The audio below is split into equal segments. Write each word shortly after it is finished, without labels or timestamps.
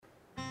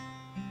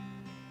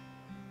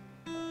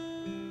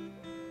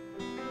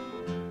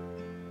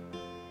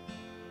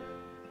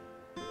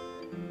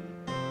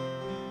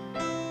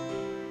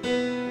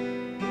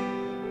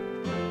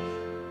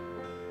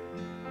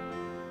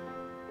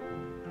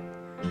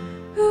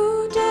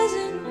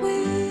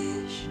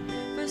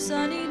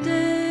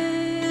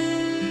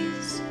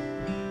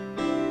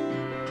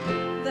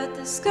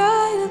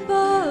sky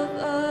above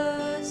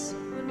us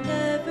will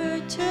never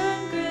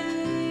turn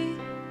gray,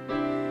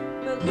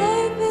 but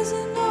life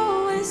isn't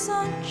always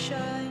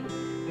sunshine.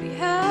 We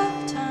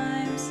have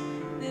times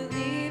that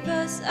leave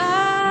us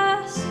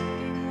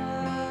asking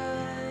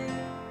why.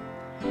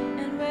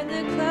 And when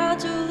the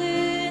clouds roll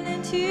in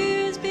and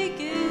tears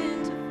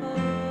begin to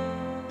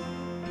fall,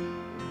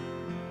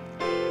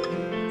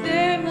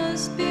 there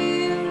must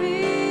be a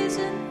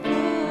reason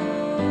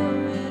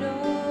for it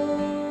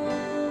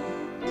all.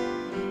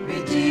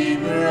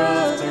 Redeemer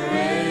of the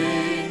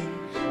rain,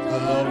 the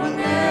Lord will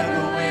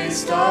never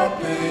waste our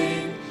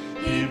pain.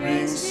 He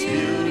brings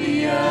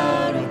beauty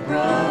out of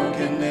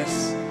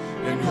brokenness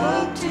and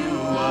hope to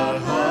our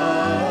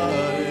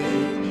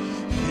heartache,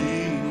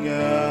 healing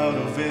out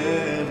of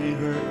every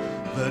hurt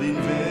that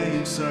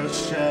invades our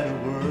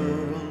shattered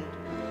world.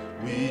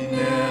 We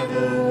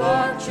never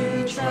walk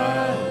through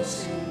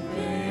trials in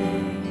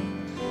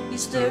vain.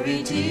 He's the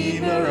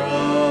Redeemer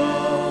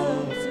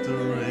of the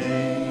rain.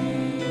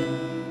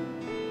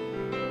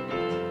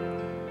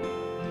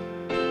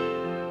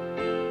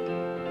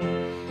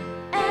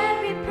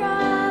 Every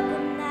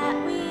problem that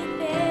we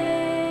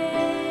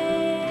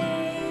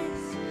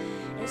face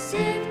is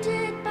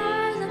sifted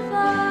by the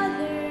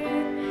Father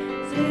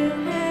through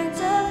hands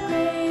of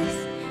grace.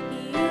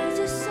 He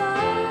uses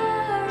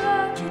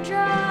sorrow to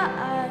draw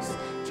us,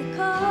 to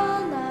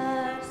call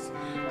us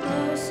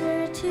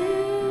closer to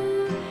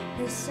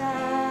His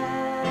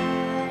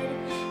side.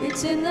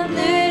 It's in the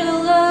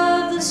middle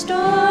of the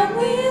storm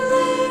we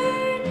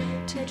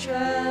learn to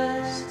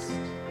trust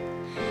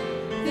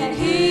that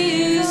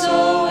He is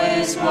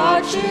always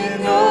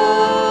watching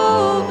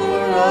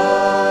over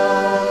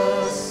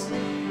us.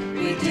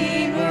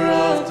 Redeemer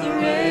of the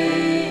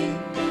rain,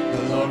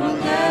 the Lord will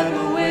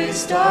never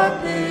waste our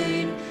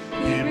pain.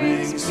 He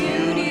brings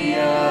beauty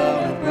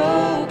out of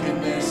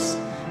brokenness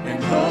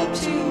and hope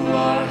to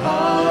our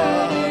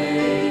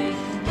heartache,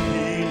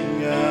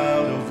 healing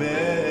out of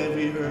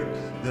every hurt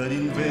that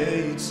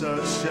invades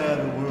our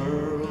shattered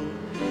world.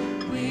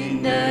 We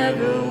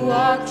never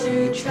walk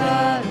through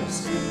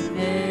trials in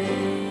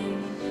vain.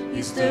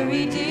 He's the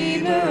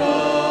Redeemer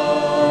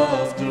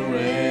of the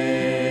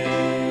rain.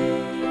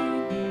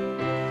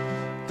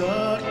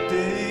 Dark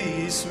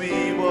days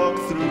we walk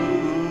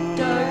through,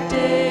 Dark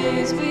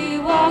days we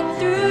walk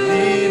through,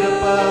 lead a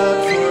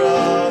path for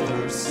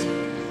others,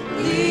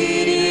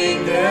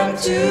 leading them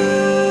to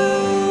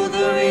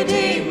the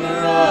Redeemer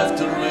of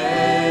the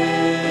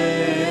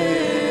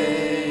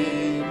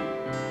rain.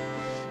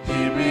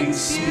 He brings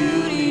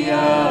beauty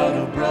out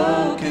of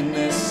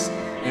brokenness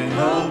and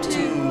hope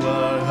to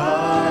our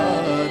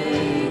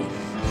heartache,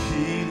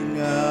 healing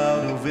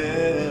out of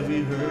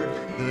every hurt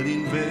that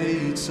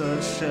invades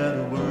our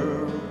shattered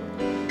world.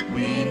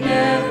 We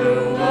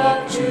never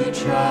walk through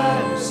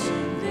trials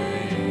in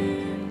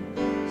vain.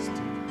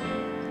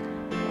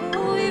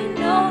 oh, we've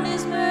known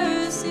His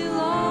mercy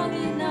long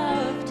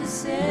enough to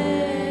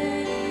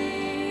say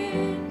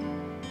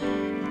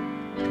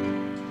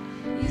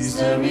He's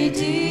the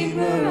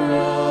Redeemer